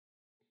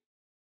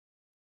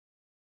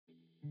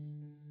Welcome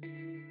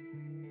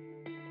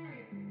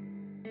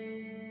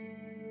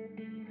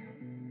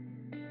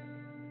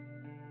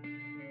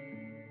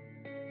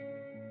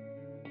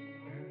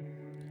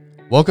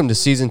to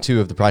Season 2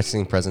 of the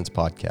Practicing Presence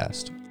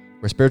podcast,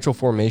 where spiritual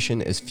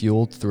formation is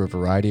fueled through a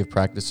variety of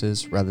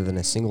practices rather than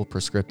a single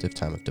prescriptive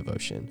time of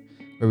devotion,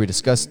 where we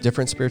discuss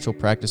different spiritual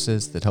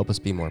practices that help us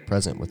be more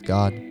present with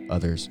God,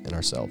 others, and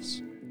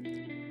ourselves.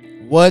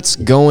 What's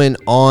going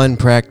on,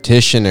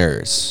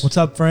 practitioners? What's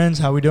up, friends?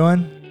 How we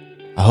doing?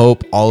 I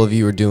hope all of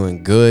you are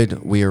doing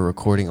good. We are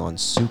recording on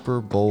Super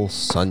Bowl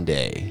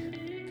Sunday.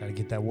 Got to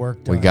get that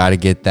work done. We got to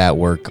get that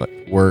work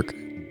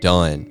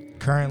done.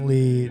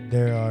 Currently,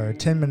 there are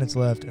 10 minutes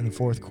left in the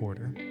fourth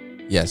quarter.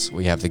 Yes,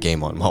 we have the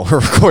game on while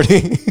we're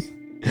recording.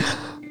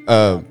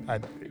 I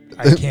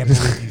can't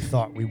believe you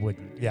thought we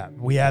wouldn't. Yeah,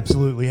 we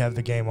absolutely have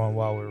the game on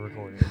while we're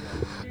recording.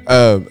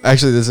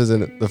 Actually, this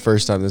isn't the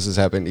first time this has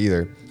happened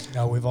either.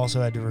 No, we've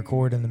also had to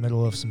record in the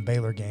middle of some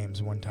Baylor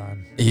games one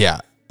time. Yeah.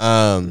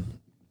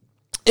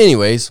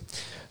 Anyways,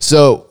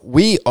 so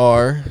we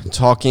are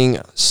talking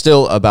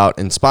still about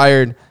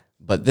Inspired,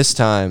 but this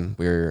time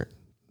we're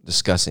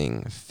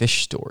discussing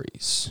fish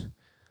stories.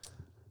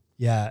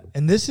 Yeah,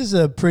 and this is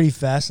a pretty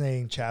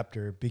fascinating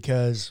chapter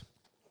because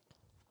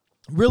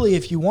really,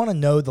 if you want to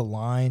know the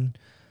line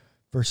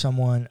for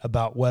someone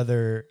about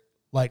whether,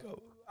 like,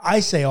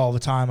 I say all the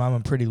time, I'm a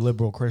pretty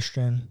liberal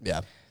Christian.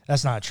 Yeah.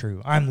 That's not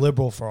true. I'm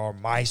liberal for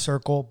my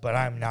circle, but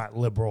I'm not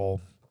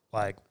liberal,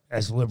 like,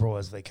 as liberal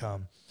as they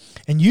come.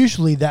 And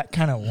usually that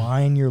kind of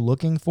line you're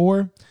looking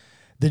for,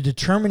 the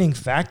determining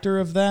factor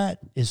of that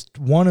is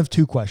one of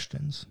two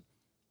questions.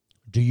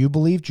 Do you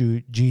believe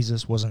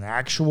Jesus was an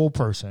actual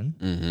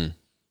person?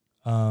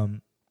 Mm-hmm.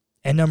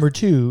 And number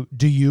two,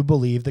 do you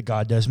believe that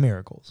God does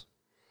miracles?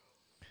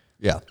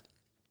 Yeah.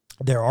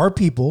 There are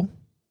people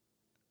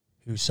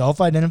who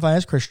self-identify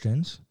as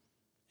Christians,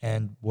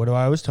 and what do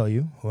I always tell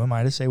you? Who am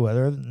I to say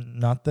whether or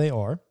not they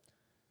are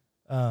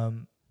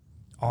on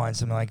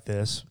something like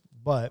this?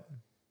 But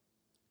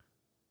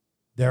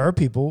there are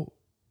people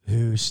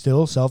who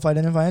still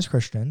self-identify as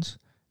Christians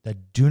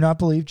that do not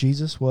believe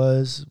Jesus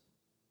was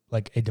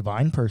like a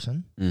divine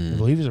person. Mm-hmm. They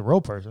believe he's a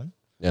real person.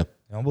 Yeah.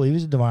 They don't believe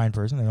he's a divine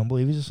person. They don't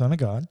believe he's the Son of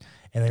God.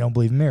 And they don't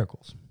believe in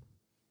miracles.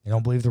 They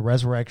don't believe the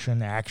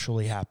resurrection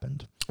actually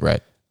happened.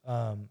 Right.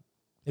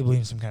 They believe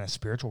in some kind of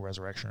spiritual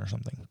resurrection or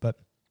something. But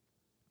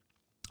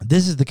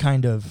this is the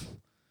kind of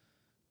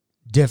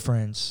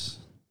difference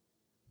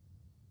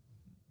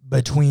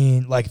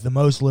between like the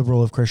most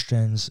liberal of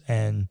Christians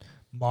and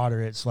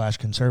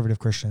moderate/conservative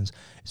Christians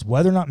is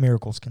whether or not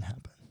miracles can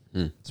happen.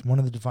 It's one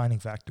of the defining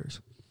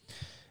factors.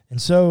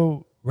 And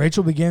so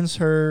Rachel begins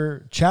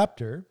her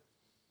chapter,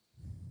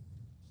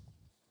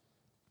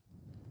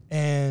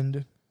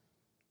 and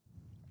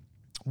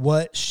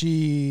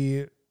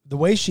the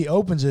way she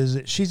opens is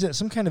that she's at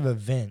some kind of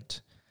event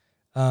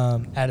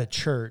at a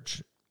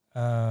church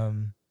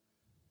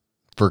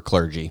For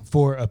clergy.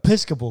 for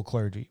Episcopal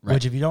clergy, Right.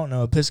 which if you don't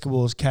know,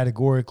 Episcopals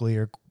categorically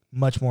are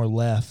much more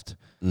left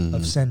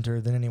of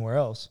center than anywhere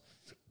else.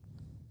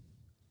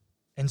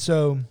 And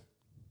so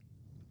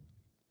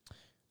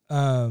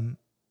a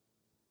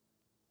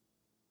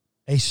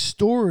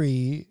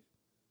story,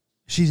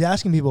 she's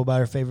asking people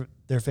about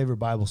their favorite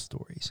Bible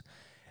stories.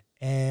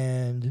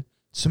 And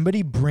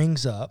somebody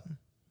brings up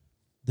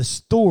the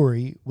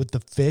story with the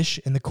fish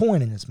and the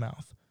coin in its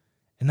mouth.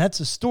 And that's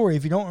a story,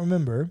 if you don't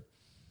remember,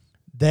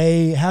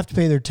 they have to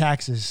pay their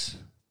taxes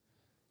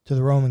to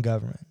the Roman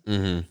government.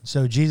 Mm-hmm.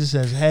 So Jesus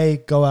says,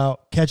 hey, go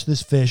out, catch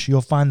this fish,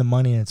 you'll find the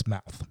money in its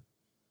mouth.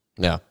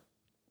 Yeah.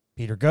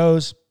 Peter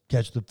goes,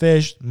 catch the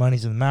fish,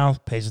 money's in the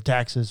mouth, pays the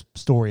taxes,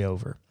 story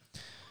over.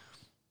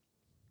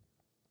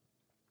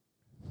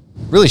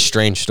 Really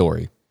strange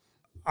story.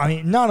 I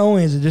mean, not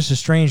only is it just a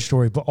strange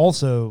story, but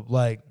also,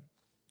 like,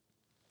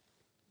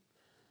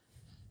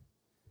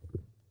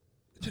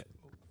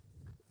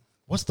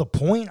 what's the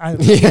point? I'm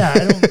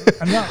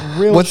not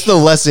real. What's the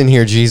lesson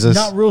here, Jesus?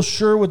 Not real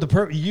sure what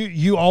the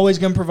you always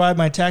gonna provide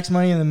my tax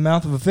money in the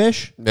mouth of a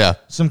fish? Yeah.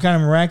 Some kind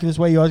of miraculous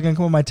way you always gonna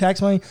come with my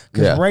tax money?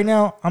 Because Yeah. right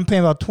now I'm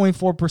paying about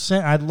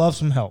 24%. I'd love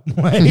some help.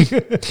 Like,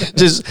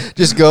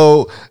 just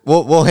go.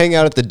 We'll hang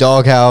out at the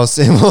doghouse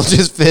and we'll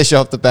just fish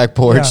off the back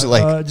porch.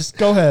 yeah, just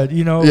go ahead.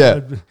 You know.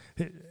 Yeah.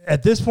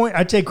 At this point,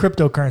 I take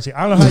cryptocurrency.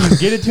 I don't know how you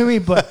get it to me,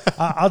 but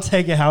I'll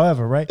take it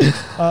however, right?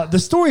 The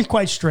story is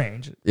quite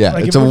strange. Yeah,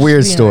 Like, it's if a we're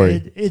weird just being-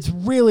 story. It's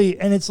really,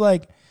 and it's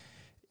like,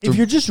 if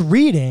you're just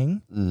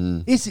reading,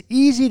 it's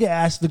easy to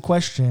ask the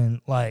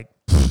question, like,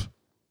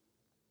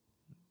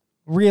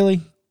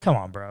 really? Come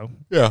on, bro.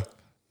 Yeah.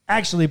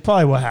 Actually,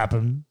 probably what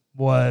happened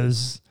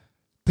was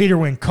Peter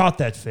went and caught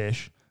that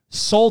fish,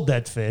 sold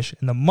that fish,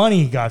 and the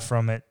money he got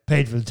from it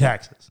paid for the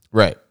taxes.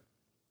 Right.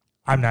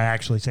 I'm not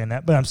actually saying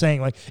that, but I'm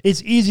saying, like,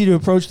 it's easy to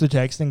approach the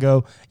text and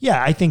go,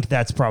 yeah, I think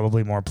that's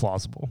probably more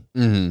plausible.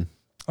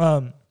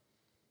 Mm-hmm.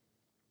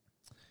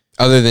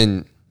 Other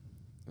than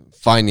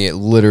finding it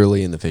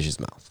literally in the fish's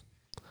mouth.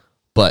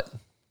 But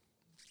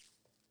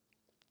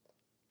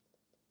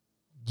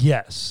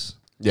yes.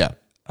 yeah.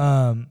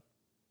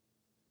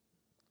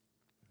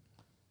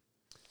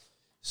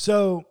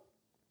 So,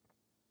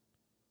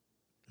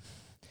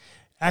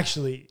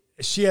 actually,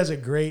 she has a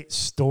great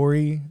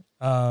story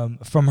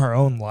from her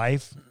own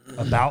life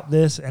about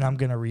this, and I'm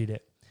going to read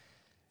it.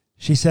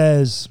 She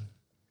says,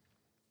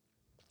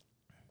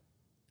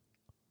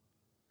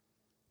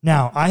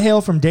 "Now, I hail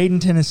from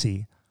Dayton,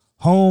 Tennessee,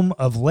 home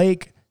of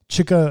Lake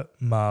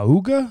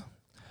Chickamauga,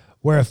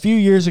 where a few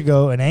years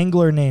ago an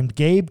angler named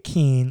Gabe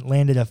Keene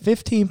landed a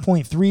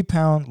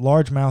 15.3-pound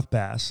largemouth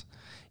bass."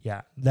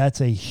 Yeah,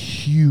 that's a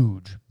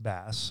huge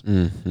bass,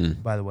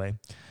 by the way,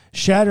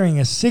 shattering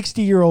a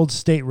 60-year-old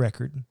state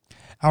record.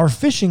 "Our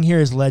fishing here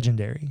is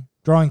legendary,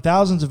 drawing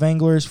thousands of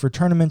anglers for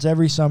tournaments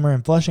every summer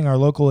and flushing our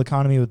local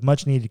economy with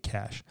much-needed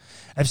cash.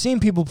 I've seen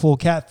people pull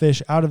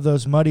catfish out of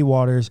those muddy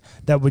waters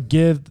that would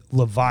give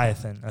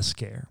Leviathan a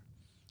scare.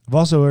 I've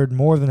also heard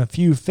more than a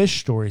few fish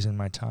stories in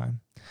my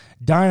time.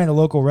 Dine at a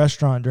local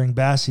restaurant during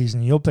bass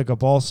season, you'll pick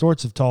up all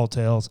sorts of tall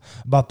tales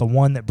about the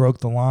one that broke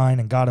the line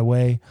and got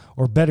away,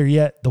 or better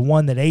yet, the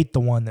one that ate the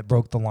one that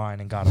broke the line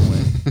and got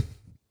away.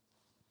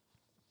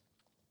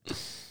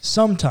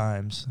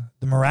 Sometimes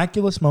the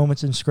miraculous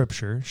moments in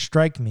Scripture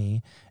strike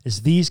me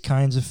as these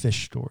kinds of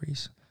fish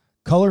stories,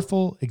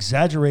 colorful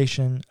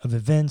exaggeration of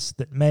events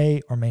that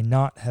may or may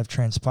not have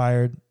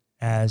transpired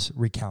as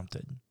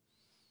recounted."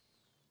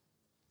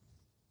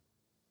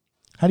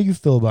 How do you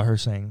feel about her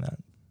saying that?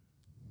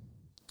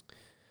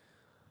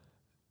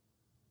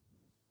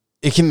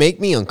 It can make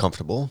me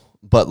uncomfortable,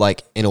 but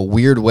like in a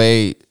weird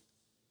way,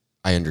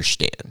 I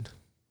understand.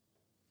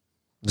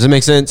 Does it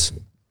make sense?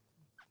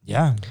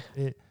 Yeah.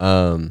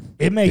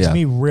 It makes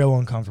me real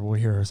uncomfortable to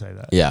hear her say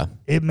that. Yeah.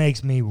 It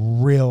makes me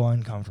real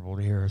uncomfortable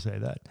to hear her say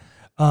that.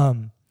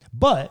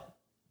 But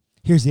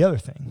here's the other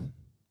thing.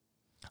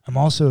 I'm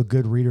also a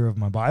good reader of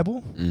my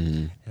Bible.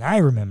 Mm-hmm. And I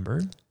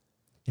remember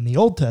in the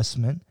Old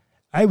Testament,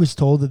 I was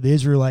told that the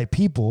Israelite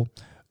people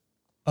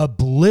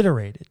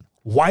obliterated,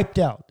 wiped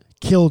out,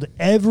 killed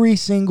every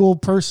single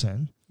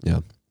person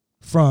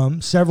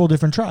from several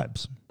different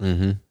tribes.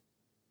 Mm-hmm.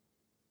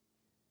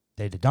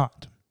 They did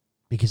not,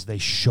 because they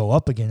show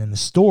up again in the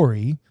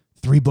story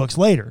 3 books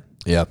later.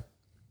 Yeah.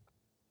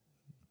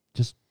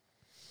 Just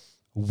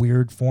a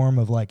weird form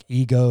of like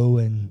ego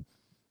and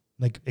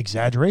like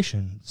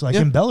exaggeration. It's like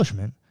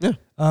embellishment. Yeah.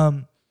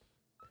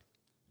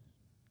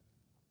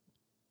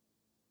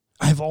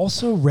 I've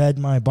also read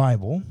my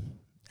Bible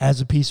as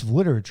a piece of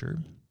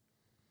literature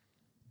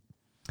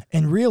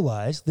and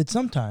realized that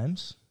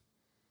sometimes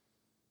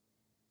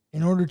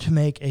in order to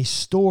make a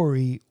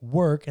story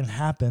work and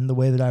happen the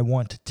way that I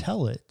want to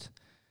tell it,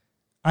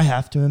 I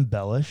have to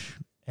embellish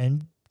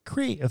and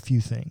create a few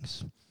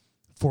things.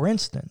 For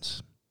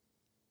instance,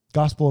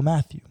 Gospel of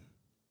Matthew.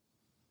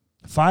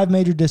 5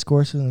 major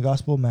discourses in the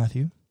Gospel of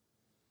Matthew.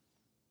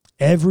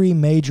 Every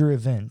major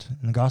event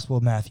in the Gospel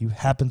of Matthew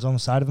happens on the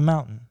side of a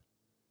mountain.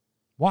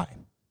 Why?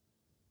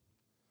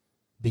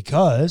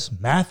 Because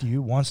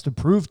Matthew wants to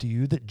prove to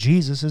you that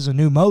Jesus is a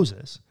new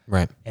Moses.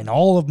 Right. And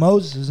all of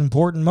Moses'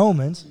 important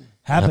moments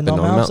happened on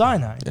Mount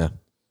Sinai. Yeah.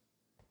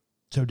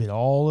 So did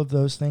all of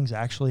those things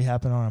actually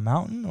happen on a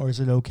mountain, or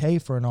is it okay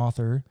for an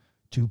author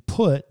to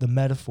put the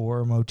metaphor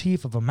or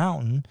motif of a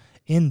mountain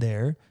in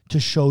there to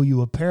show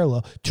you a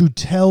parallel, to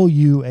tell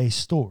you a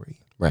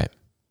story? Right.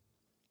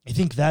 I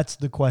think that's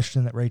the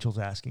question that Rachel's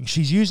asking.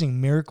 She's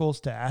using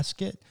miracles to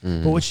ask it,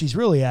 but what she's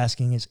really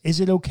asking is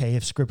it okay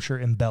if Scripture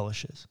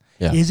embellishes?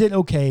 Yeah. Is it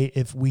okay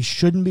if we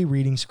shouldn't be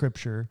reading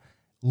Scripture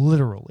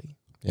literally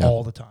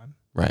all the time?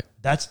 Right.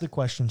 That's the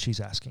question she's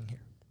asking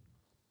here.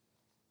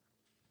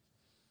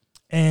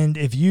 And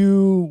if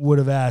you would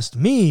have asked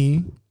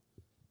me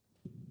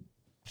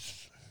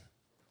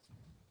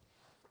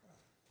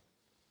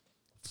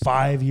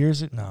 5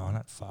 years ago, no,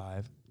 not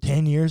 5,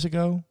 10 years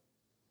ago,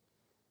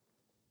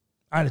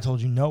 I'd have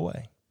told you no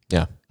way.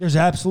 Yeah. There's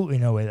absolutely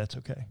no way that's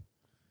okay.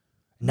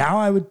 Now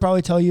I would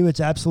probably tell you it's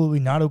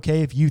absolutely not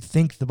okay if you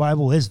think the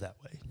Bible is that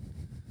way.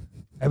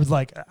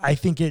 I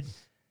think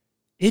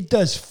it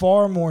does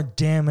far more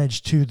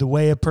damage to the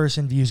way a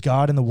person views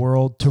God in the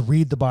world to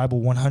read the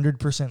Bible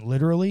 100%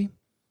 literally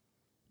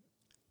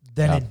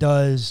than it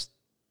does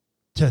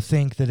to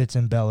think that it's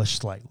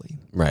embellished slightly.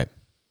 Right.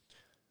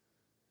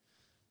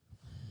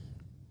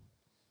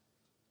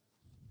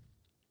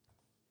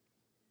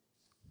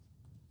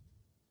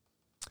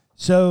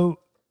 So,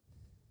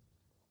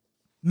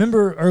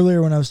 remember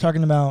earlier when I was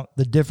talking about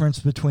the difference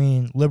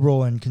between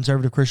liberal and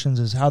conservative Christians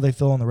is how they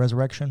feel on the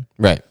resurrection?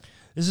 Right.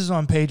 This is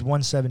on page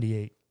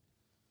 178.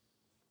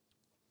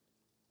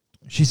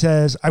 She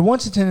says, I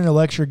once attended a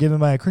lecture given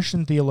by a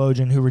Christian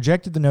theologian who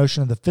rejected the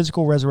notion of the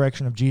physical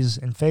resurrection of Jesus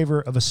in favor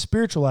of a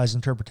spiritualized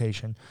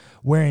interpretation,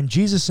 wherein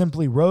Jesus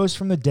simply rose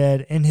from the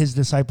dead in his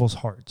disciples'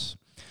 hearts.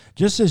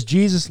 Just as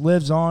Jesus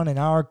lives on in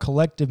our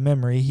collective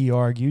memory, he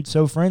argued,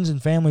 so friends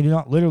and family do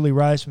not literally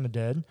rise from the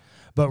dead,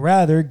 but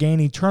rather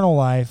gain eternal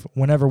life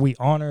whenever we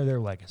honor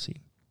their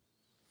legacy.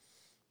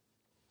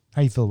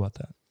 How do you feel about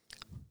that?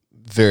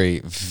 Very,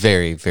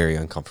 very, very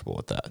uncomfortable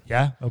with that.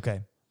 Yeah? Okay.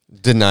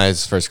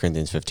 Denies 1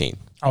 Corinthians 15.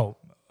 Oh,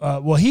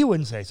 Well, he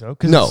wouldn't say so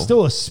because No. it's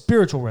still a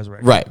spiritual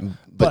resurrection. Right.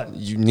 But But-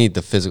 you need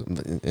the physical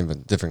in a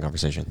different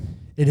conversation.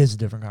 It is a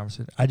different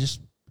conversation.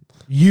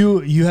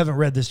 You haven't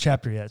read this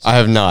chapter yet. So I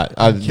have not.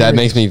 That curious.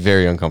 makes me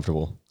very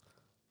uncomfortable.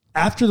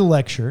 after the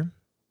lecture,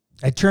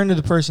 I turned to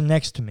the person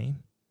next to me,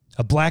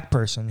 a black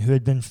person who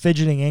had been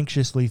fidgeting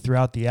anxiously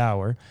throughout the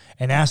hour,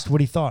 and asked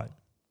what he thought.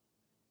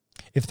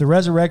 If the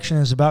resurrection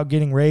is about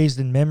getting raised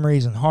in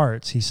memories and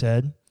hearts, he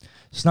said,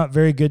 it's not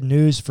very good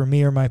news for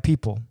me or my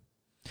people.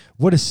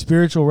 What does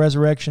spiritual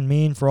resurrection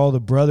mean for all the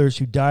brothers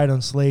who died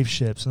on slave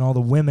ships and all the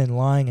women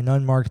lying in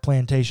unmarked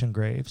plantation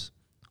graves?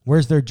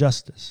 Where's their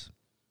justice?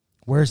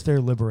 Where's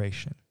their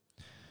liberation?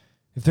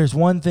 If there's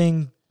one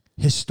thing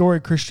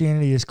historic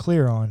Christianity is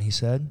clear on, he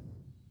said,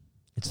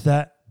 it's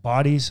that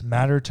bodies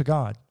matter to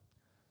God.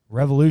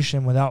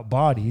 Revolution without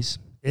bodies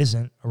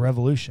isn't a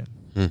revolution.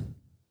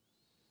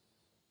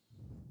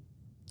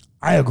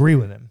 I agree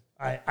with him.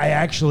 I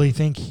actually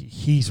think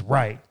he's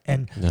right.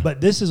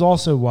 But this is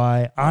also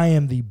why I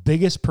am the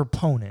biggest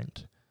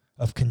proponent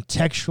of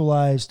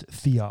contextualized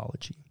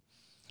theology.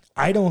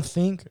 I don't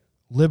think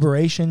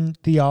liberation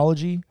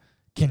theology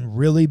can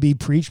really be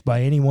preached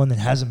by anyone that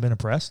hasn't been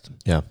oppressed.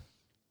 Yeah.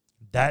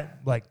 That's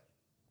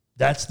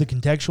the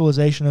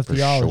contextualization of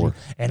theology. Sure.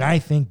 And I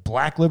think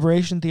black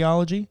liberation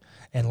theology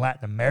and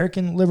Latin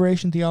American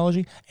liberation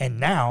theology, and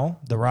now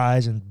the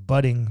rise and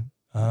budding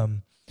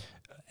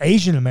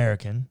Asian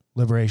American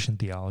liberation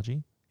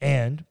theology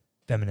and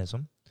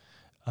feminism,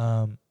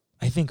 I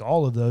think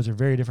all of those are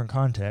very different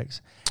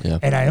contexts. Yeah.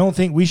 And I don't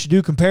think we should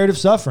do comparative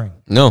suffering.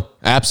 No,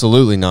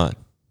 absolutely not.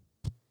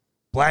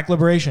 Black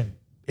liberation.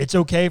 It's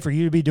okay for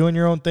you to be doing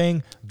your own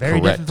thing, very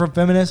Correct. different from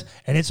feminists,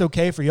 and it's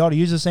okay for y'all to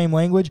use the same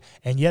language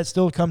and yet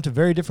still come to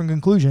very different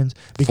conclusions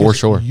because For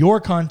sure. your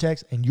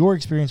context and your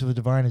experience with the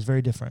divine is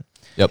very different.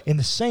 Yep. In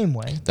the same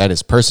way, That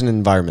is person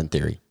environment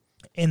theory.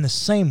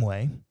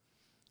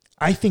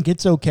 I think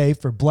it's okay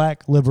for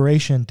black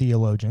liberation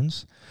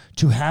theologians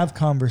to have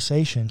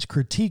conversations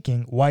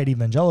critiquing white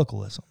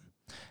evangelicalism.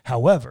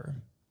 However,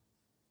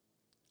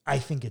 I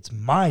think it's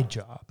my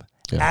job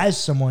as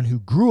someone who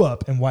grew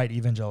up in white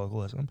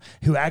evangelicalism,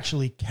 who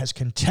actually has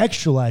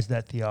contextualized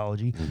that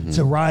theology,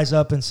 to rise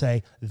up and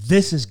say,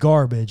 this is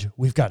garbage,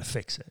 we've got to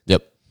fix it.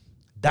 Yep.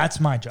 That's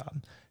my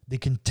job. The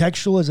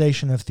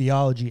contextualization of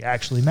theology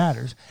actually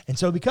matters. And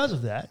so because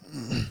of that,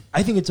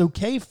 I think it's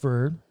okay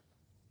for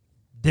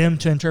them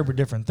to interpret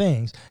different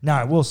things. Now,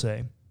 I will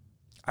say,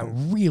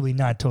 I'm really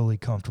not totally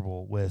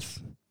comfortable with,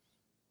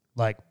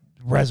 like,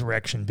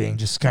 resurrection being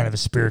just kind of a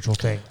spiritual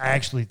thing. I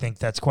actually think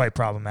that's quite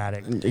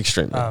problematic.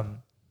 Extremely.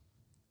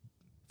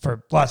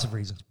 For lots of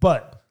reasons.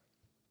 But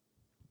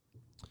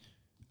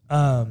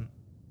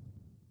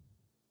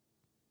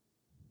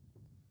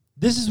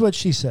this is what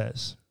she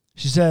says.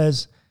 She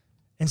says,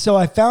 and so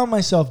I found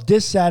myself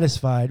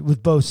dissatisfied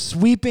with both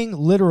sweeping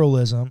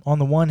literalism on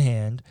the one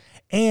hand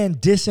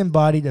and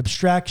disembodied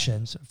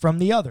abstractions from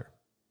the other.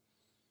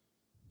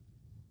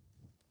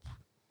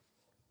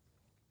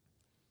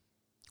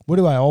 What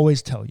do I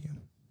always tell you?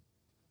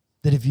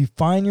 That if you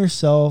find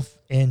yourself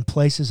in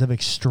places of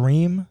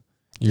extreme,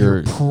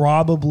 you're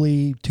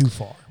probably too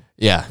far.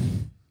 Yeah.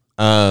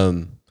 As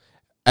an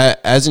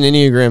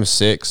Enneagram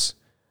 6,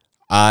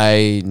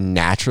 I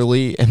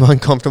naturally am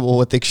uncomfortable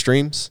with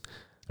extremes.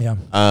 Yeah.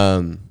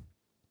 And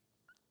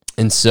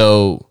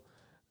so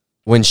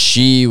when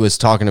she was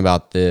talking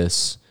about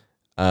this,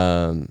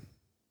 that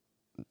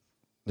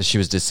she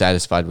was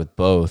dissatisfied with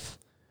both,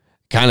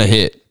 kind of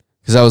hit.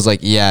 Because I was like,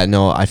 yeah,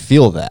 no, I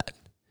feel that.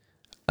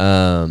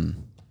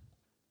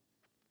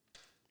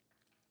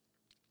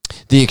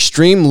 The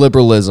extreme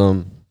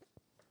liberalism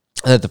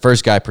that the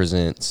first guy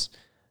presents,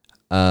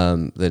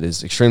 that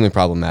is extremely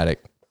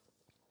problematic,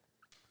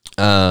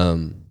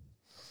 made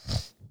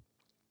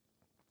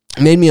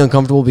me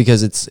uncomfortable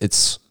because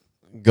it's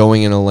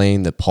going in a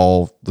lane that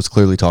Paul was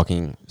clearly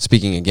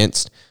speaking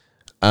against.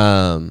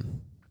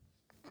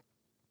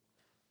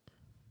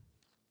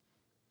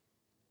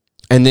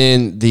 And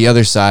then the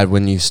other side,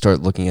 when you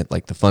start looking at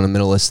like the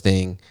fundamentalist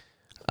thing,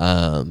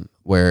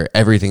 where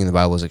everything in the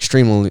Bible is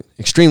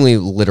extremely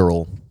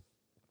literal.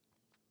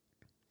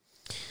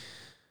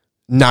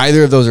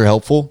 Neither of those are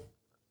helpful,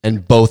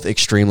 and both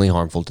extremely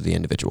harmful to the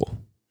individual.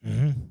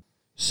 Mm-hmm.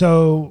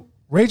 So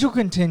Rachel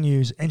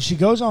continues, and she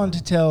goes on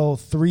to tell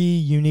 3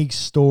 unique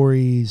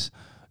stories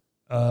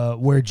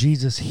where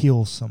Jesus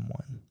heals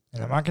someone.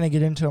 And I'm not going to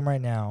get into them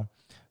right now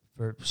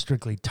for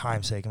strictly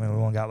time's sake. I mean, we've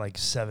only got like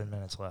 7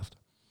 minutes left.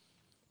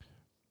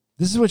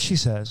 This is what she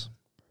says.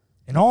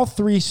 In all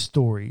 3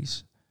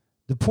 stories,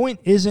 the point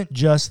isn't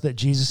just that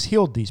Jesus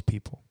healed these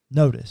people.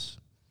 Notice,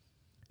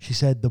 she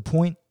said the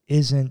point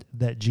isn't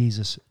that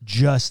Jesus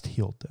just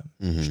healed them.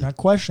 Mm-hmm. She's not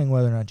questioning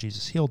whether or not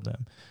Jesus healed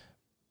them.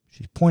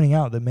 She's pointing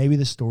out that maybe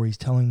the story is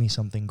telling me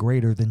something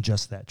greater than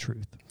just that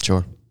truth.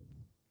 Sure.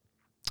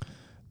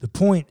 The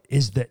point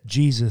is that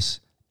Jesus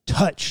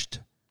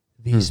touched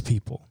these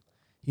people.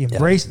 He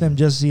embraced them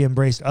just as he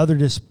embraced other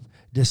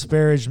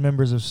disparaged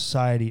members of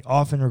society,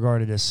 often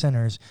regarded as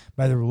sinners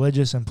by the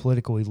religious and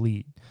political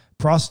elite.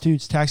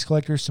 prostitutes, tax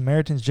collectors,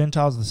 Samaritans,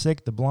 Gentiles, the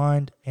sick, the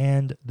blind,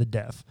 and the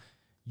deaf.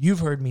 You've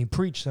heard me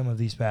preach some of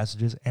these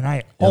passages, and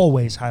I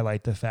always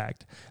highlight the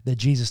fact that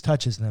Jesus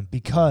touches them,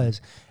 because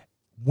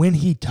when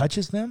he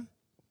touches them,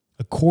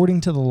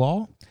 according to the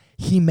law,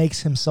 he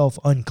makes himself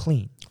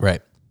unclean.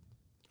 Right.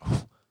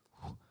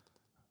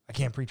 I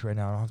can't preach right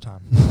now. I don't have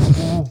time.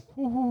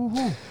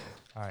 All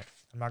right.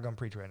 I'm not going to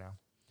preach right now.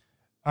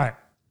 All right.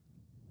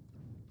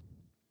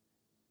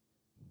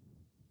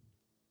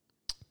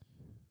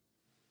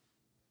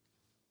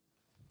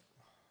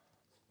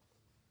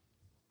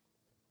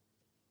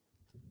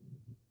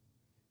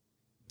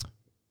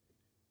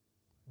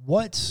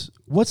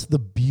 What's the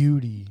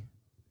beauty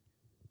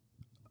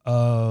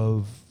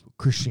of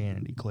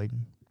Christianity,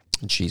 Clayton?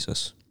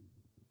 Jesus.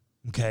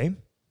 Okay.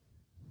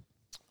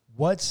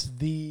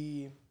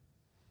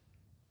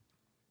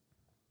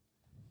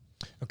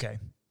 Okay.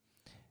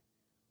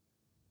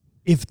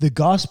 If the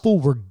gospel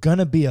were going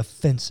to be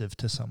offensive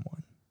to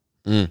someone,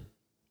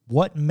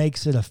 what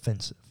makes it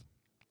offensive?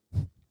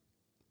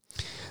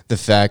 The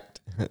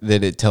fact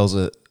that it tells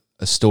a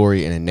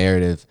story and a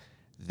narrative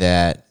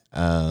that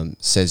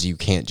says you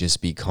can't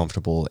just be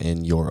comfortable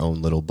in your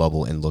own little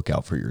bubble and look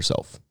out for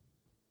yourself.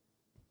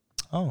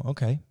 Oh,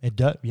 okay. It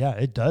does. Yeah,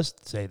 it does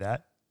say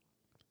that.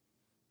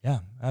 Yeah,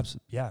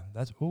 absolutely.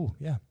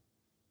 Yeah,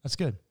 that's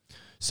good.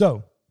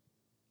 So,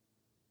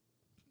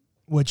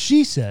 what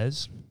she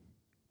says,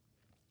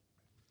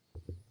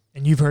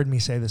 and you've heard me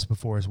say this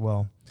before as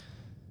well,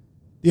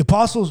 the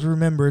apostles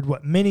remembered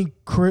what many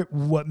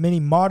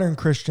modern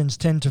Christians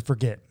tend to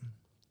forget,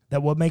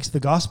 that what makes the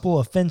gospel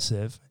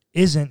offensive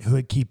isn't who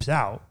it keeps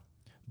out,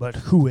 but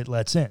who it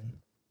lets in.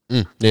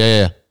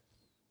 Yeah.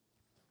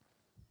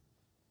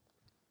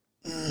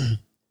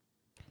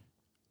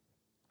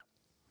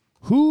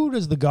 Who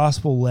does the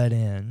gospel let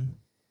in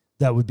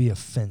that would be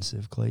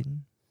offensive,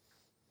 Clayton?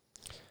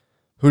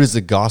 Who does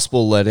the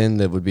gospel let in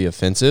that would be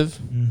offensive?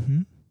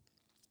 Mm-hmm.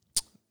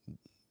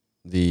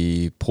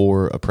 The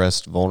poor,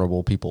 oppressed,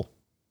 vulnerable people.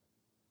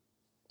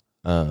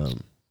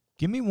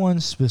 Give me one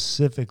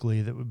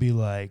specifically that would be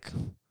like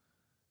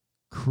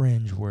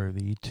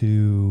cringeworthy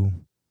to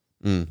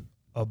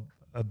a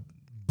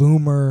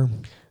boomer.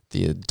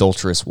 The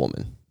adulterous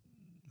woman.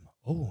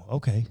 Oh,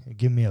 okay.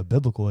 Give me a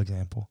biblical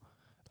example.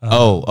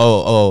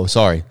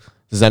 Sorry.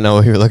 Is that not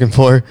what you were looking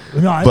for?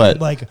 No, I but,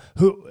 mean, like,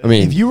 who? I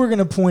mean, if you were going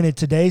to point at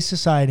today's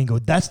society and go,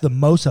 that's the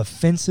most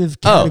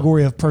offensive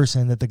category of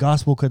person that the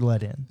gospel could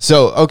let in.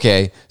 So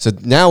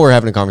now we're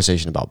having a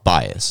conversation about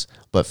bias.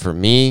 But for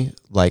me,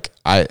 what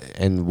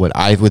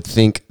I would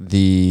think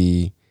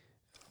the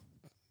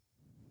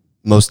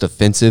most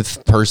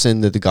offensive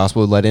person that the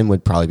gospel would let in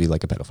would probably be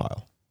like a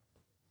pedophile.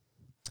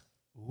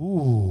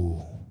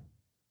 Ooh.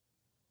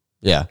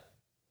 Yeah.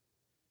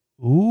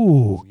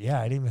 Ooh, yeah,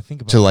 I didn't even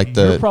think about to like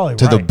that. You're probably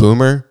to right. the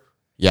boomer.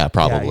 Yeah,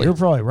 probably. Yeah, you're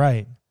probably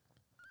right.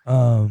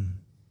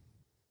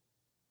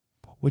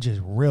 Which is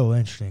real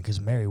interesting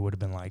because Mary would have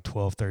been like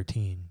 12,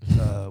 13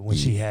 when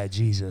she had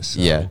Jesus. So.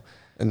 Yeah,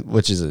 and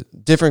which is a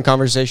different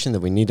conversation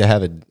that we need to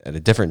have at a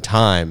different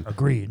time.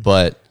 Agreed.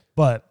 But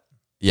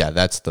yeah,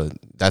 that's the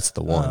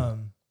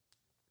one.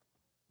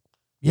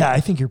 Yeah,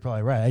 I think you're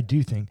probably right. I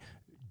do think.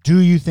 Do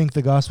you think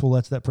the gospel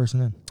lets that person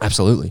in?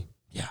 Absolutely.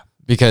 Yeah.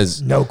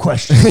 Because no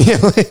question.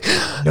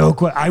 No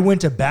question. I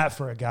went to bat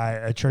for a guy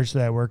at a church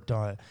that I worked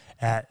on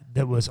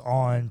that was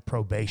on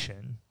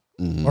probation,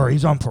 or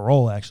he's on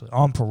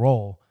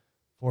parole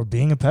for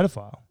being a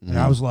pedophile. And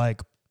I was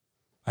like,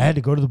 I had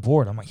to go to the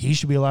board. I'm like, he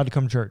should be allowed to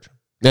come to church.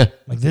 Yeah.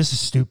 Like, this is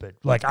stupid.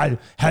 Like,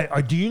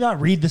 do you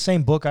not read the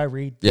same book I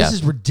read? Yeah. This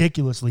is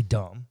ridiculously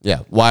dumb. Yeah.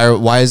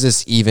 Why is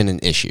this even an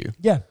issue?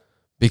 Yeah.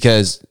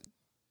 Because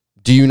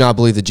do you not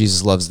believe that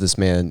Jesus loves this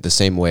man the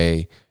same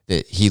way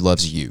that he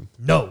loves you?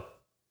 No.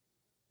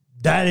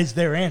 That is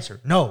their answer.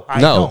 No,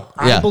 I don't.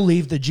 I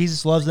believe that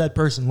Jesus loves that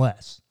person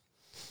less,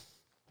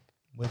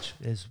 which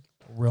is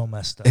real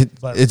messed up.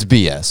 But it's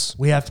BS.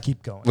 We have to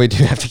keep going. We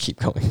do have to keep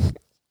going.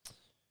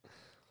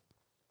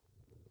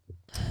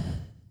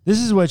 This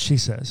is what she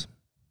says.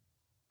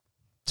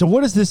 So what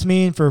does this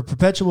mean for a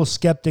perpetual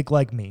skeptic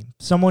like me,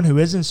 someone who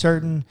isn't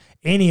certain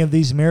any of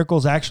these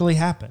miracles actually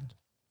happened?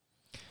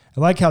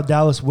 I like how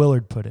Dallas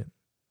Willard put it.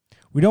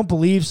 We don't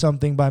believe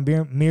something by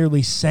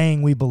merely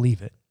saying we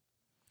believe it,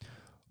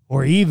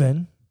 or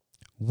even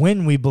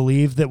when we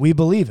believe that we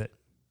believe it.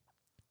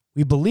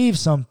 We believe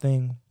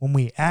something when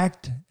we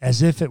act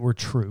as if it were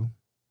true.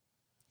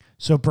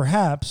 So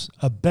perhaps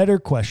a better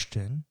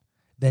question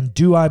than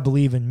do I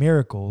believe in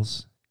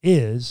miracles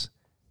is,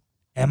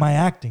 am I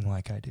acting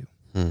like I do?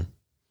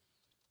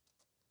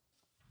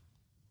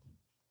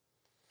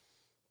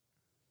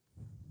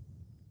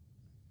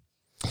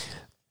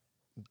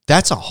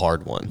 That's a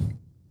hard one.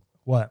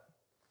 What?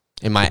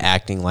 Am I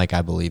acting like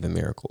I believe in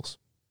miracles?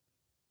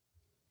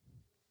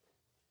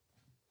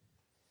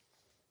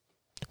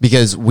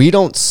 Because we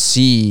don't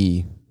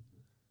see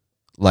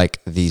like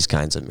these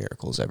kinds of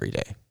miracles every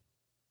day.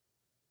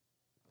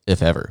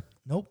 If ever.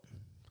 Nope.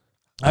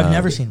 I've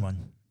never seen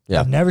one. Yeah.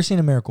 I've never seen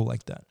a miracle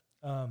like that.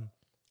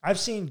 I've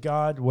seen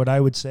God, what I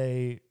would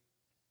say,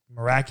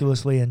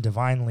 miraculously and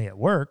divinely at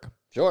work.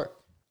 Sure.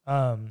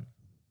 But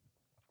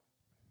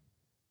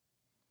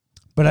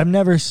I've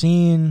never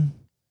seen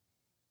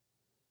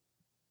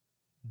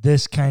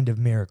this kind of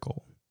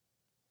miracle.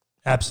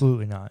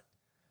 Absolutely not.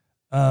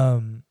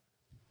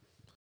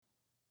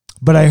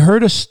 But I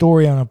heard a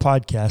story on a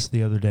podcast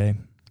the other day.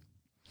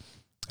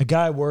 A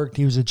guy worked,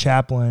 he was a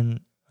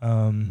chaplain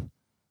for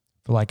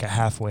like a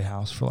halfway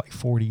house for like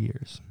 40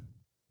 years,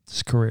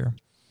 his career.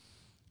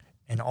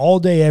 And all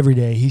day, every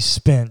day, he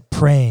spent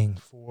praying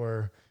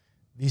for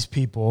these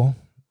people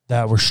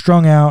that were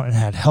strung out and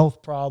had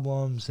health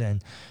problems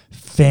and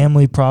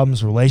family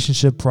problems,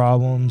 relationship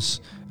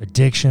problems,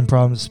 addiction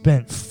problems.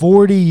 Spent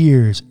 40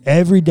 years,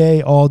 every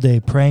day, all day,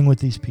 praying with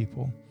these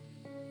people.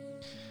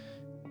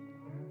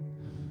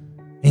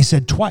 And he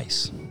said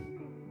twice,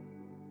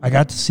 I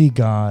got to see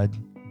God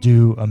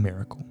do a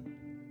miracle.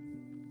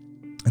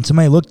 And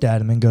somebody looked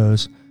at him and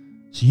goes,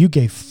 so you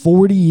gave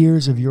 40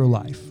 years of your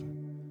life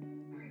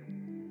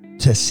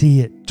to see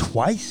it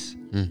twice?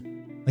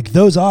 Like,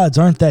 those odds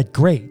aren't that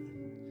great.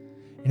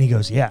 And he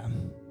goes, yeah,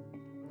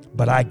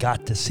 but I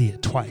got to see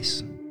it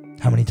twice.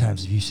 How many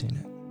times have you seen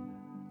it?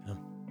 Yeah.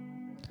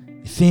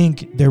 I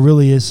think there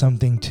really is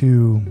something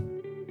to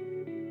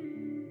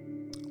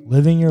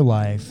living your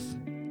life,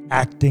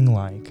 acting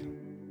like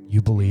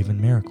you believe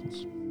in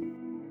miracles.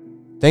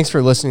 Thanks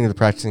for listening to the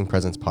Practicing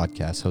Presence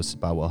podcast hosted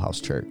by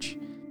Wellhouse Church.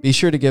 Be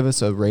sure to give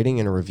us a rating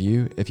and a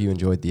review if you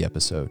enjoyed the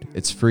episode.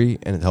 It's free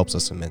and it helps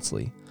us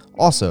immensely.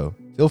 Also,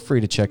 feel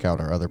free to check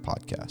out our other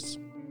podcasts.